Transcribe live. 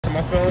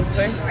some muskmelon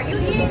today? Are you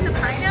eating the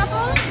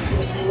pineapple?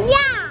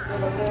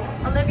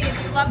 Yeah. Olivia,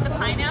 do you love the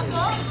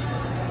pineapple?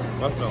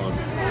 Muskmelon.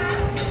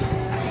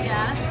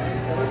 Yeah.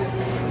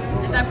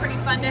 Is that pretty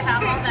fun to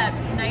have all that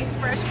nice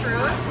fresh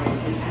fruit?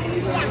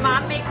 Should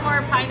Mom make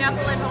more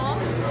pineapple at home?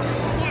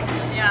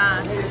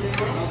 Yeah.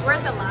 Yeah. We're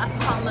at the Las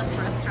Palmas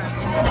restaurant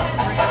and it's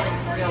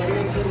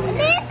really good.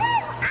 This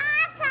is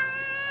awesome.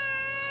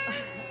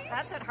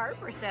 That's what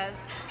Harper says.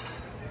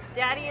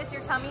 Daddy, is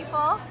your tummy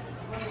full?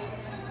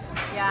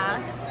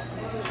 Yeah.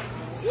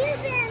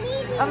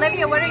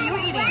 Olivia, what are you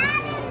eating? My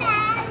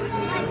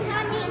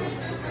tummy.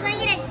 I'm going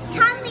to get a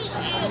tummy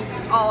ache.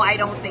 Oh, I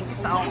don't think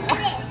so.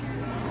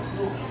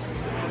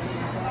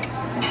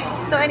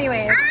 So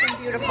anyway, it's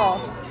been beautiful.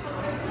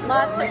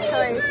 Lots of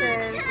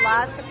choices,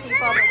 lots of people,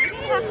 but we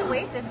didn't have to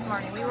wait this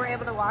morning. We were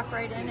able to walk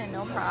right in and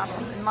no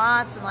problem. And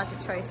lots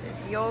of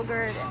choices.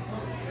 Yogurt.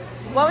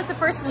 And what was the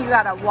first thing? You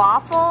got a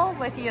waffle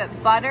with you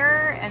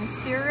butter and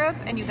syrup,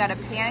 and you got a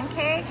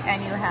pancake,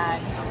 and you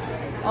had,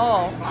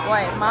 oh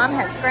boy, Mom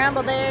had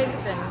scrambled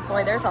eggs, and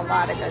boy, there's a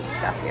lot of good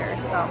stuff here.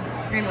 So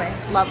anyway,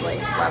 lovely,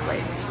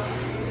 lovely.